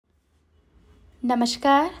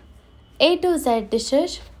नमस्कार। ए to Z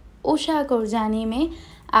dishes Usha Kurjani में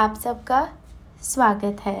आप सबका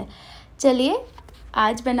स्वागत है। चलिए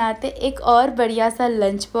आज बनाते एक और बढ़िया सा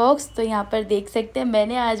लंच बॉक्स। तो यहाँ पर देख सकते हैं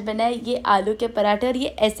मैंने आज बनाया ये आलू के पराठे, और ये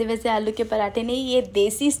ऐसे वैसे आलू के पराठे नहीं, ये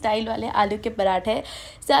देसी स्टाइल वाले आलू के पराठे हैं।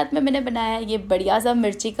 साथ में मैंने बनाया ये बढ़िया सा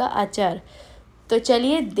मिर्ची का अचार। तो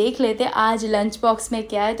चलिए देख लेते हैं आज लंच बॉक्स में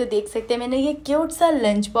क्या है। तो देख सकते हैं मैंने ये क्यूट सा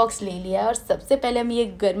लंच बॉक्स ले लिया है, और सबसे पहले हम ये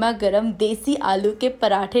गर्मा गर्म देसी आलू के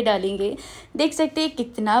पराठे डालेंगे। देख सकते हैं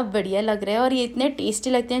कितना बढ़िया लग रहा है, और ये इतने टेस्टी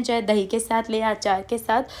लगते हैं, चाहे दही के साथ ले या अचार के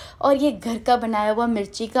साथ। और ये घर का बनाया हुआ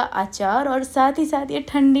मिर्ची का अचार, और साथ ही साथ ये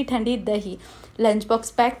ठंडी ठंडी दही। लंच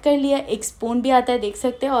बॉक्स पैक कर लिया, एक स्पून भी आता है देख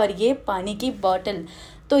सकते हैं, और ये पानी की बॉटल।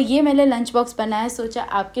 तो ये मैंने लंच बॉक्स बनाया, सोचा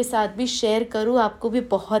आपके साथ भी शेयर करूँ, आपको भी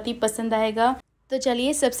बहुत ही पसंद आएगा। तो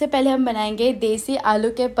चलिए सबसे पहले हम बनाएंगे देसी आलू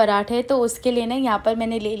के पराठे। तो उसके लिए ना यहाँ पर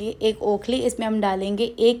मैंने ले ली एक ओखली, इसमें हम डालेंगे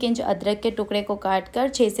 1 इंच अदरक के टुकड़े को काट कर,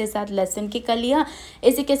 6 से 7 लहसुन की कलियाँ,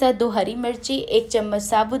 इसी के साथ 2 हरी मिर्ची, 1 चम्मच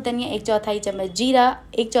साबुत धनिया, 1/4 चम्मच जीरा,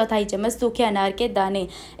 1/4 चम्मच सूखे अनार के दाने।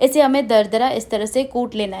 इसे हमें दरदरा इस तरह से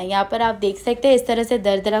कूट लेना है। यहाँ पर आप देख सकते हैं इस तरह से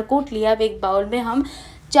दरदरा कूट लिया। अब एक बाउल में हम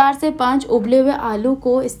 4 से 5 उबले हुए आलू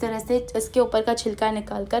को इस तरह से इसके ऊपर का छिलका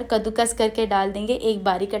निकाल कर कद्दूकस करके डाल देंगे। एक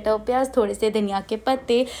बारीक कटा हुआ प्याज, थोड़े से धनिया के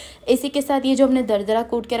पत्ते, इसी के साथ ये जो हमने दरदरा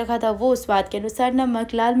कूट के रखा था वो, स्वाद के अनुसार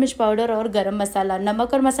नमक, लाल मिर्च पाउडर और गरम मसाला।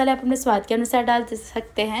 नमक और मसाले आप अपने स्वाद के अनुसार डाल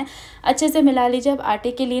सकते हैं। अच्छे से मिला लीजिए। अब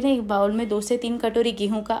आटे के लिए ना एक बाउल में 2 से 3 कटोरी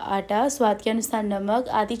गेहूँ का आटा, स्वाद के अनुसार नमक,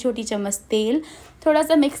 आधी छोटी चम्मच तेल, थोड़ा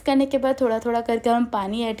सा मिक्स करने के बाद थोड़ा थोड़ा करके हम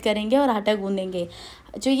पानी ऐड करेंगे और आटा गूंदेंगे।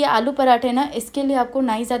 जो ये आलू पराठे ना, इसके लिए आपको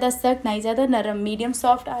ना ही ज़्यादा सख्त ना ही ज़्यादा नरम, मीडियम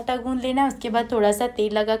सॉफ्ट आटा गूंद लेना है। उसके बाद थोड़ा सा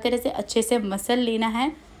तेल लगाकर इसे अच्छे से मसल लेना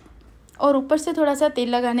है, और ऊपर से थोड़ा सा तेल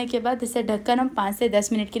लगाने के बाद इसे ढककर हम 5 से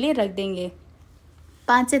 10 मिनट के लिए रख देंगे।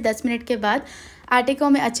 5 से 10 मिनट के बाद आटे को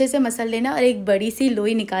हमें अच्छे से मसल लेना और एक बड़ी सी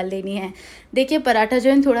लोई निकाल लेनी है। देखिए पराठा जो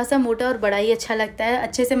है थोड़ा सा मोटा और बड़ा ही अच्छा लगता है।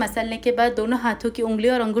 अच्छे से मसलने के बाद दोनों हाथों की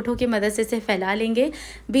उंगलियों और अंगूठों की मदद से इसे फैला लेंगे।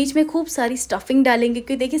 बीच में खूब सारी स्टफिंग डालेंगे,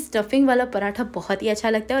 क्योंकि देखिए स्टफिंग वाला पराठा बहुत ही अच्छा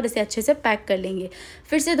लगता है। और इसे अच्छे से पैक कर लेंगे।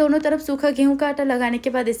 फिर से दोनों तरफ सूखा गेहूँ का आटा लगाने के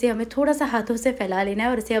बाद इसे हमें थोड़ा सा हाथों से फैला लेना है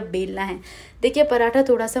और इसे अब बेलना है। देखिए पराठा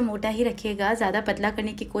थोड़ा सा मोटा ही रखिएगा, ज़्यादा पतला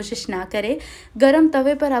करने की कोशिश ना करें। गरम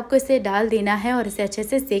तवे पर आपको इसे डाल देना है और इसे अच्छे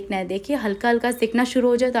से सेकना है। देखिए हल्का हल्का सेकना शुरू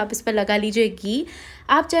हो जाए तो आप इस पर लगा लीजिए घी।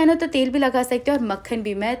 आप चाहें ना तो तेल भी लगा सकते हैं और मक्खन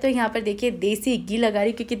भी। मैं तो यहाँ पर देखिए देसी घी लगा रही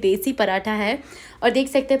हूँ, क्योंकि देसी पराठा है। और देख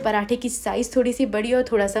सकते हैं पराठे की साइज़ थोड़ी सी बड़ी और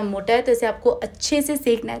थोड़ा सा मोटा है, तो इसे आपको अच्छे से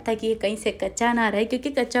सेकना है ताकि ये कहीं से कच्चा ना रहे, क्योंकि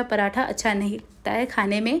कच्चा पराठा अच्छा नहीं लगता है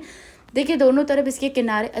खाने में। देखिए दोनों तरफ इसके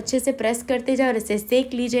किनारे अच्छे से प्रेस करते जाओ और इसे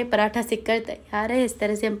सेक लीजिए। पराठा सिककर तैयार है। इस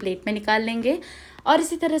तरह से हम प्लेट में निकाल लेंगे, और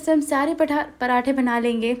इसी तरह से हम सारे पराठे बना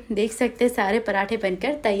लेंगे। देख सकते हैं सारे पराठे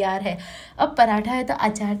बनकर तैयार है। अब पराठा है तो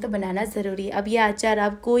अचार तो बनाना ज़रूरी है। अब ये अचार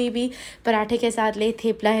आप कोई भी पराठे के साथ ले,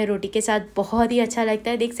 थेपला है, रोटी के साथ बहुत ही अच्छा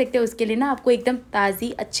लगता है। देख सकते हैं उसके लिए ना आपको एकदम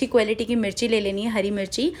ताज़ी अच्छी क्वालिटी की मिर्ची ले लेनी है, हरी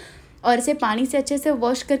मिर्ची, और इसे पानी से अच्छे से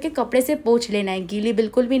वॉश करके कपड़े से पोंछ लेना है। गीली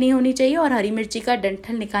बिल्कुल भी नहीं होनी चाहिए। और हरी मिर्ची का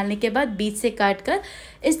डंठल निकालने के बाद बीच से काट कर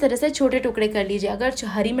इस तरह से छोटे टुकड़े कर लीजिए। अगर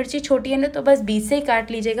हरी मिर्ची छोटी है ना तो बस बीच से ही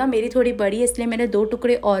काट लीजिएगा। मेरी थोड़ी बड़ी है इसलिए मैंने 2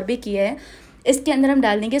 टुकड़े और भी किए हैं। इसके अंदर हम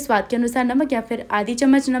डाल देंगे स्वाद के अनुसार नमक, या फिर आधी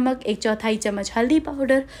चम्मच नमक, 1/4 चम्मच हल्दी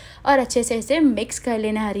पाउडर, और अच्छे से इसे मिक्स कर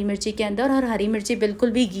लेना है हरी मिर्ची के अंदर। और हरी मिर्ची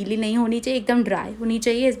बिल्कुल भी गीली नहीं होनी चाहिए, एकदम ड्राई होनी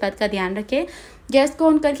चाहिए, इस बात का ध्यान रखें। गैस को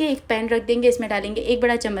ऑन करके एक पैन रख देंगे। इसमें डालेंगे 1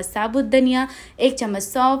 बड़ा चम्मच साबुत धनिया, 1 चम्मच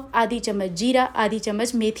सौंफ, आधी चम्मच जीरा, आधी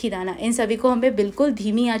चम्मच मेथी दाना। इन सभी को हमें बिल्कुल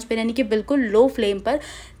धीमी आंच पर, यानी कि बिल्कुल लो फ्लेम पर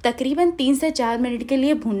तकरीबन 3 से 4 मिनट के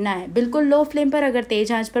लिए भूनना है। बिल्कुल लो फ्लेम पर, अगर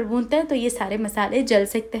तेज़ आंच पर भूनते हैं तो ये सारे मसाले जल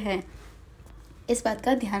सकते हैं, इस बात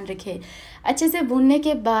का ध्यान रखिए। अच्छे से भूनने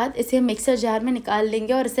के बाद इसे मिक्सर जार में निकाल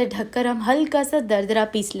लेंगे और इसे ढककर हम हल्का सा दरदरा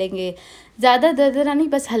पीस लेंगे। ज़्यादा दरदरा नहीं,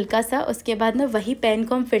 बस हल्का सा। उसके बाद ना वही पैन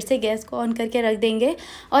को हम फिर से गैस को ऑन करके रख देंगे,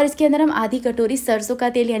 और इसके अंदर हम आधी कटोरी सरसों का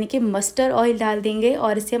तेल यानी कि मस्टर्ड ऑयल डाल देंगे,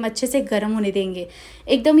 और इसे हम अच्छे से गर्म होने देंगे।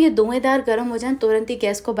 एकदम ये धुएंदार गर्म हो जाए तुरंत ही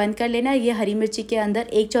गैस को बंद कर लेना है। ये हरी मिर्ची के अंदर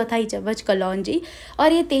 1/4 चम्मच कलौंजी,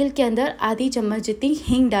 और ये तेल के अंदर आधी चम्मच जितनी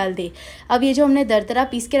हींग डाल दे। अब ये जो हमने दरदरा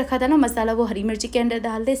पीस के रखा था ना मसाला, वो हरी मिर्ची के अंदर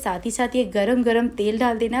डाल दे। साथ ही साथ ये गरम गरम तेल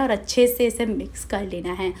डाल देना है और अच्छे से इसे मिक्स कर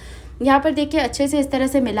लेना है। यहाँ पर देखिए अच्छे से इस तरह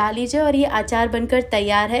से मिला लीजिए, और ये अचार बनकर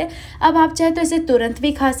तैयार है। अब आप चाहे तो इसे तुरंत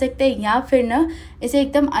भी खा सकते हैं, या फिर ना इसे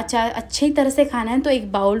एकदम अचार अच्छी तरह से खाना है तो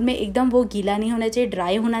एक बाउल में एकदम वो गीला नहीं होना चाहिए,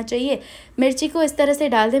 ड्राई होना चाहिए। मिर्ची को इस तरह से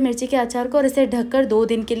डाल दे, मिर्ची के अचार को, और इसे ढककर 2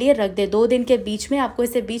 दिन के लिए रख दे। 2 दिन के बीच में आपको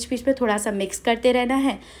इसे बीच बीच में थोड़ा सा मिक्स करते रहना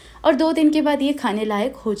है। और 2 दिन के बाद ये खाने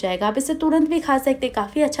लायक हो जाएगा। आप इसे तुरंत भी खा सकते हैं,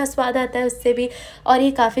 काफ़ी अच्छा स्वाद आता है उससे भी, और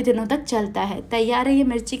ये काफ़ी दिनों तक चलता है। तैयार है ये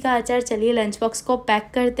मिर्ची का अचार। चलिए लंच बॉक्स को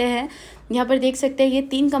पैक करते हैं। यहाँ पर देख सकते हैं ये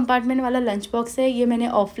 3 कंपार्टमेंट वाला लंच बॉक्स है। ये मैंने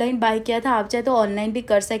ऑफलाइन बाय किया था, आप चाहे तो ऑनलाइन भी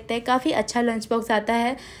कर सकते हैं। काफ़ी अच्छा लंच बॉक्स आता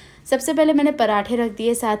है। सबसे पहले मैंने पराठे रख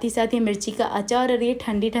दिए, साथ ही साथ ये मिर्ची का अचार और ये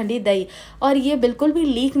ठंडी ठंडी दही, और ये बिल्कुल भी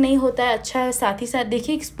लीक नहीं होता है, अच्छा है। साथ ही साथ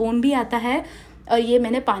देखिए एक स्पून भी आता है, और ये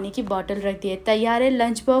मैंने पानी की बॉटल रख दी है। तैयार है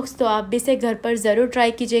लंच बॉक्स। तो आप भी इसे घर पर ज़रूर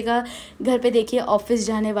ट्राई कीजिएगा। घर पे देखिए ऑफिस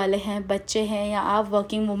जाने वाले हैं, बच्चे हैं, या आप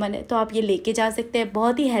वर्किंग वूमन है, तो आप ये लेके जा सकते हैं।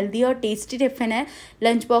 बहुत ही हेल्दी और टेस्टी टिफ़िन है,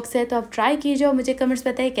 लंच बॉक्स है। तो आप ट्राई कीजिए और मुझे कमेंट्स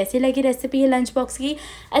बताइए कैसी लगी रेसिपी है लंच बॉक्स की।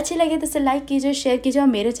 अच्छी लगे तो इसे लाइक कीजिए, शेयर कीजिए और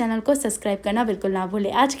मेरे चैनल को सब्सक्राइब करना बिल्कुल ना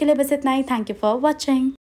भूलें। आज के लिए बस इतना ही। Thank you for watching.